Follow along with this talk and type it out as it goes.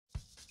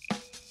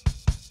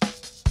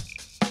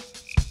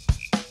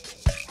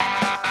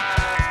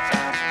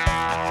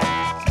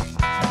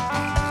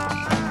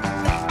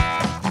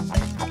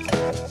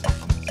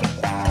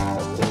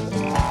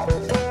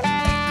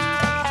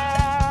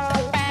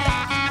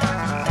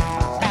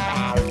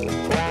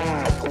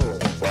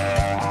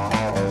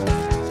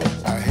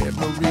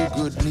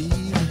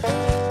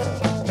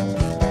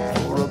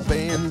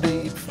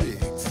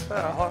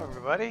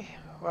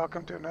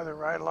Welcome to another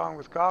ride along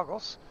with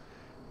goggles.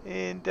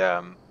 And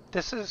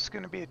this is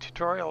going to be a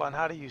tutorial on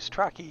how to use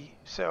Trucky.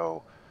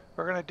 So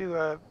we're going to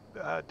do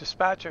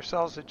dispatch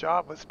ourselves a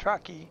job with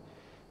Trucky,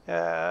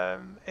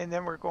 and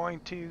then we're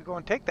going to go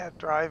and take that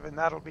drive, and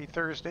that'll be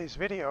Thursday's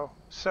video.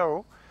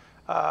 So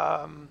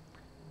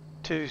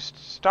to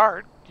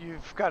start,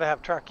 you've got to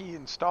have Trucky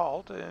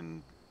installed,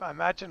 and I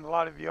imagine a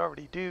lot of you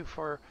already do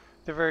for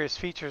the various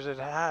features it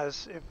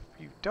has. If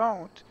you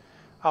don't,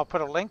 I'll put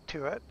a link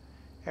to it.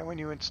 And when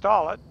you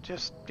install it,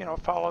 just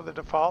follow the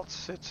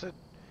defaults. It's an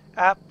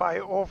app by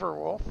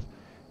Overwolf,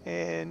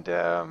 and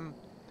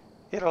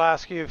it'll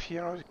ask you if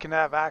it can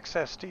have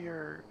access to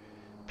your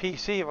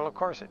PC. Well, of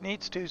course it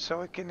needs to,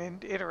 so it can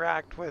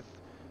interact with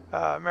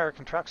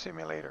American Truck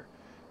Simulator.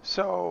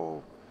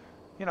 So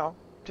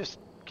just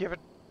give it.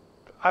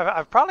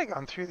 I've probably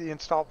gone through the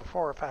install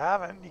before. If I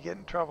haven't, you get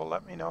in trouble,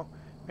 let me know.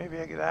 Maybe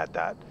I could add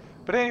that.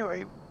 But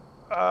anyway,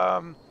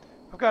 I've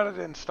got it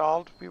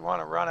installed. We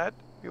want to run it.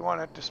 We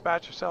want to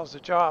dispatch ourselves a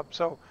job.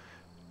 So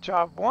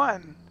job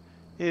one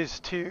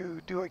is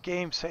to do a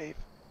game save.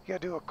 You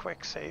got to do a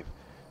quick save.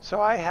 So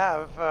I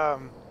have a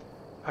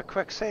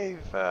quick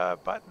save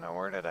button. Now,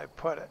 where did I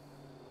put it?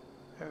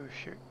 Oh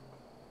shoot.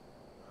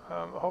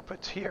 I hope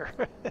it's here.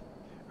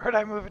 Or did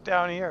I move it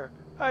down here?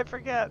 I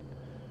forget.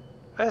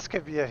 This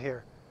could be it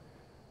here.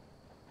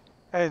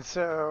 And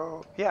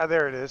so, yeah,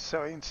 there it is.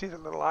 So you can see the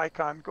little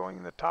icon going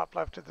in the top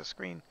left of the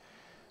screen.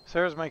 So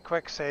there's my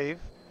quick save.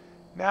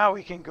 Now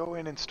we can go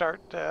in and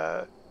start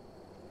Trucky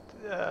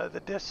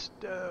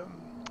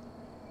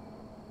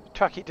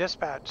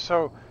Dispatch.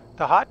 So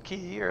the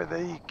hotkey or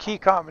the key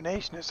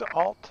combination is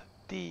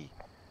Alt-D,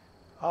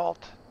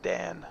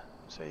 Alt-Dan.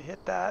 So you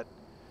hit that,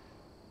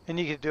 and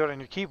you can do it on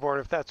your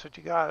keyboard if that's what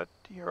you got.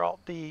 Your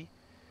Alt-D.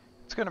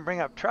 It's going to bring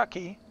up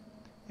Trucky.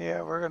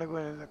 Yeah, we're going to go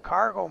into the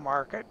cargo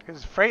market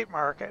because freight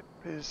market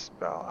is,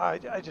 well, I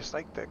just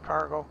like the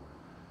cargo.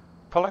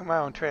 Pulling my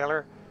own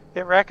trailer.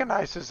 It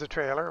recognizes the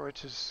trailer,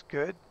 which is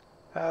good.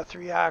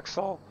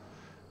 3-axle,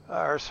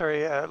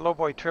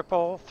 lowboy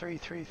triple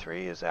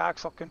 333 is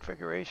axle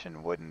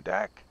configuration, wooden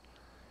deck.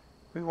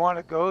 We want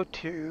to go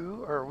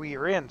to, or we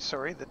are in,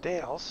 the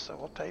Dales. So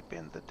we'll type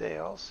in the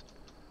Dales,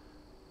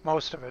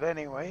 most of it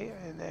anyway,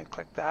 and then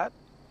click that.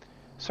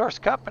 Source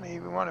company,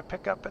 we want to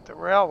pick up at the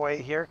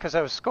railway here because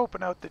I was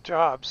scoping out the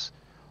jobs,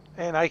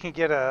 and I can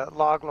get a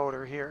log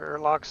loader here, or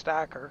log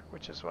stacker,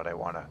 which is what I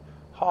want to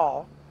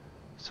haul.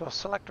 So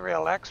select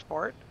rail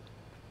export.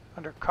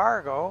 Under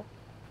cargo,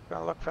 we're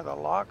going to look for the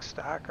log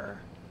stacker.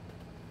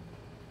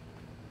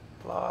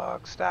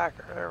 Log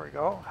stacker, there we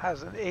go.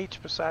 Has an H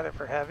beside it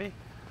for heavy.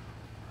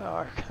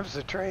 Oh, here comes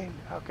the train.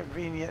 How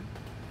convenient.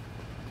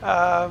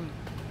 We're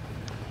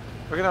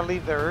going to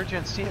leave the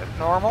urgency at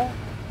normal,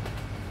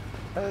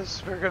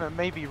 as we're going to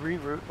maybe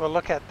reroute. We'll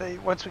look at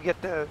once we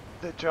get the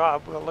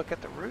job, we'll look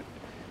at the route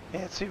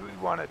and see what we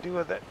want to do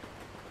with it.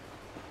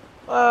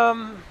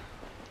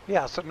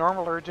 Yeah, so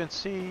normal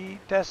urgency.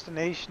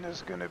 Destination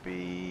is going to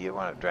be, you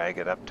want to drag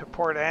it up to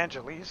Port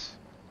Angeles.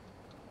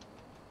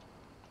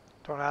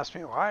 Don't ask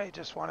me why, I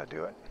just want to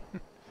do it.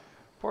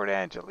 Port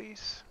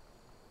Angeles.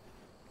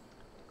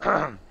 We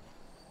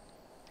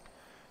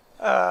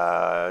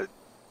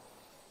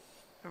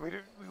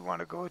want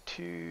to go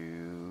to,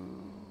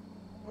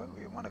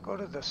 we want to go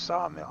to the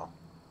sawmill.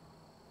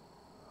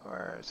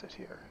 Where is it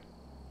here?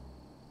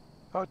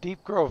 Oh,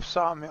 Deep Grove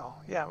Sawmill.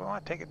 Yeah, we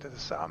want to take it to the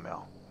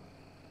sawmill.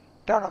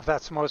 Don't know if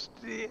that's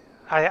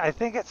I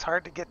think it's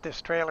hard to get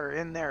this trailer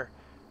in there.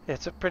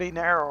 It's a pretty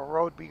narrow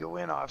road we go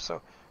in off,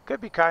 so could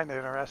be kind of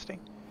interesting.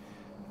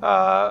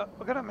 We're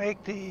going to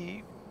make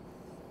the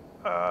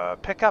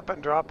pick up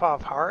and drop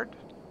off hard,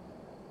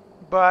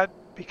 but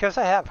because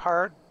I have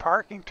hard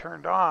parking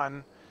turned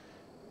on,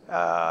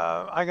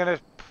 I'm going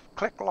to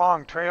click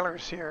long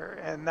trailers here,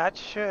 and that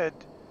should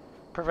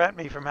prevent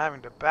me from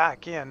having to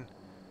back in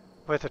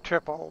with a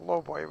triple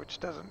lowboy, which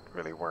doesn't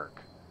really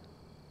work.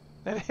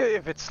 And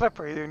if it's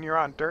slippery and you're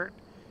on dirt,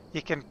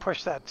 you can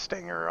push that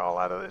stinger all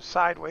out of it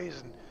sideways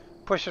and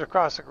push it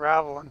across the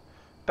gravel and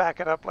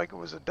back it up like it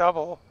was a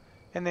double,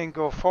 and then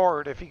go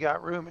forward if you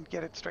got room and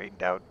get it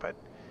straightened out. But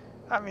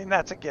I mean,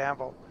 that's a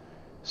gamble.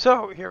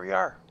 So here we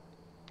are.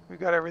 We've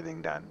got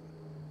everything done.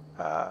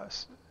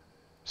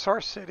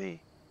 Source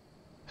city,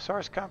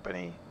 source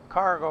company,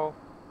 cargo,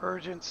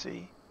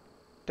 urgency,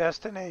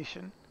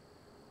 destination,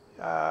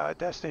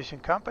 destination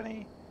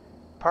company,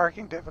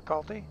 parking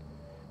difficulty,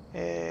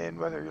 and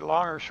whether you're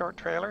long or short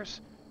trailers.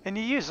 And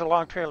you use the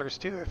long trailers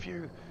too if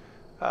you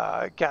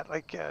got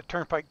like a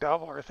turnpike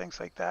double or things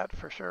like that,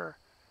 for sure.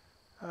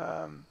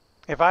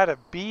 If I had a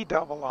B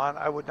double on,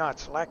 I would not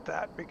select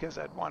that because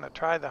I'd want to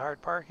try the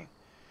hard parking.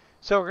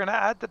 So we're going to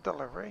add the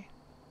delivery.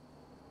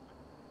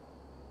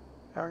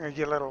 And we're going to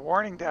get a little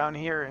warning down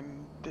here,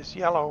 and this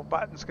yellow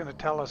button's going to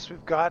tell us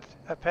we've got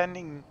a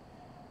pending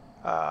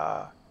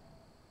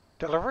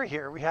delivery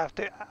here. We have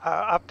to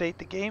update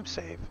the game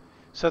save.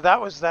 So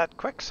that was that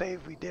quick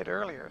save we did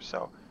earlier.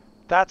 So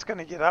that's going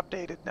to get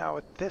updated now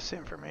with this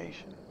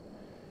information.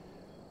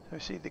 So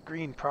see the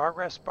green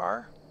progress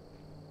bar.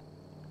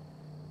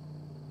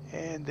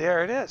 And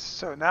there it is.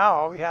 So now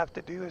all we have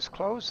to do is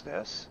close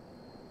this.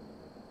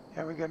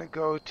 And we're going to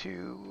go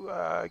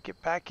to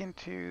get back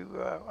into,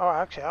 oh,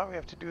 actually all we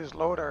have to do is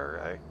load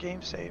our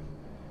game save.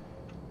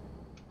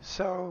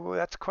 So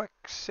that's quick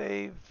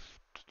save,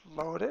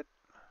 load it.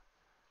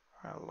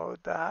 I'll load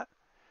that.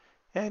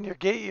 And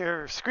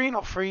your screen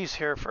will freeze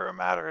here for a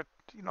matter of,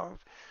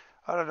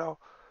 I don't know,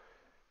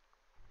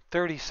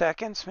 30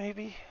 seconds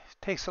maybe.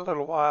 It takes a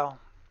little while.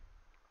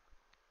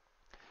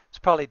 It's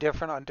probably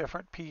different on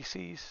different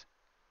PCs.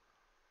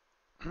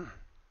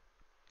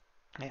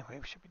 Anyway, we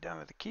should be done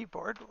with the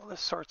keyboard. Well,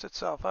 this sorts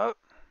itself out.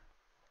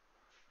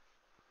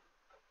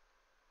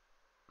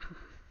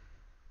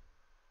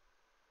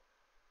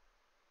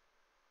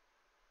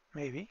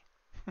 Maybe.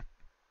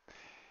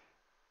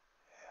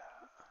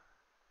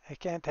 It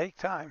can take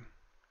time.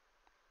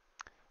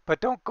 But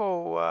don't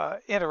go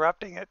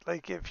interrupting it.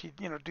 Like if you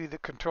do the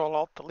Control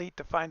Alt Delete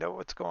to find out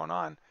what's going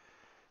on,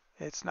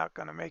 it's not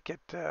going to make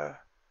it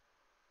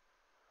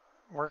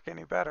work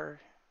any better.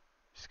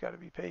 Just got to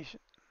be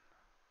patient.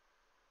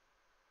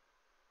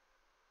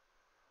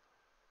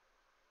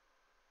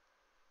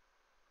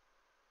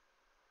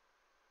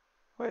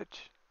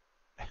 Which?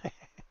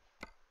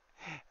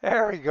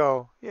 There we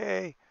go.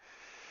 Yay.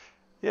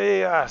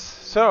 Yes.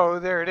 So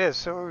there it is.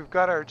 So we've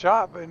got our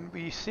job, and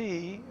we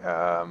see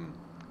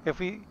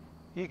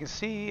you can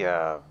see.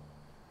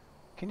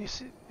 Can you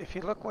see if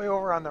you look way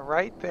over on the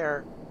right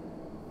there?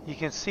 You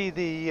can see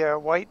the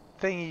white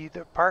thingy,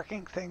 the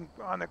parking thing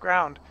on the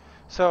ground.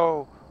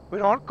 So we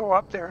don't go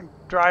up there and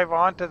drive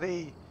onto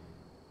the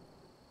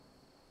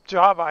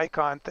job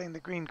icon thing,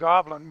 the green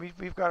goblin.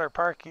 We've got our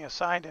parking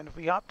assigned, and if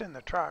we hopped in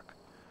the truck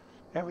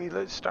and we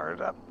start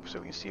it up so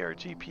we can see our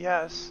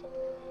GPS,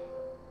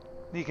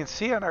 you can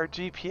see on our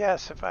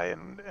GPS, if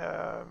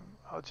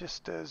I'll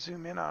just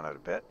zoom in on it a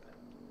bit.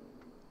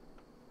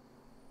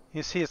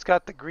 You see it's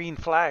got the green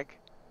flag.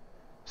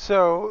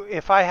 So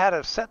if I had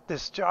to set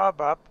this job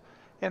up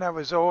and I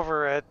was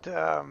over at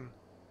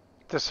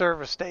the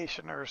service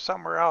station or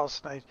somewhere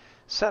else and I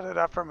set it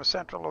up from a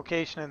central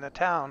location in the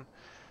town,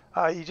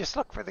 you just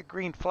look for the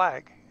green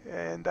flag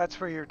and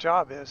that's where your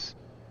job is.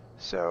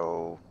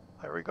 So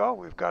there we go.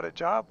 We've got a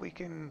job. We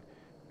can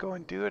go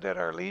and do it at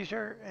our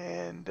leisure.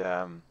 And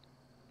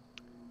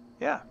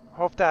yeah,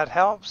 hope that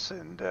helps.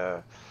 And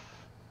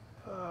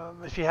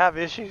if you have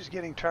issues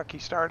getting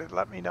Trucky started,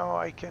 let me know.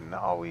 I can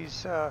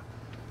always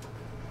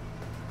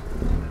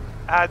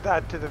add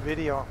that to the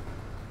video.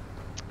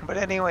 But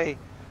anyway,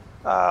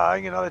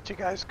 I'm gonna let you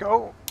guys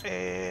go,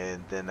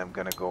 and then I'm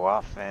gonna go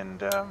off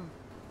and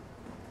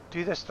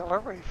do this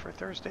delivery for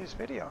Thursday's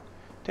video.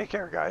 Take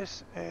care,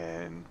 guys,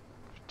 and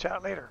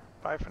chat later.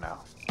 Bye for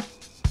now.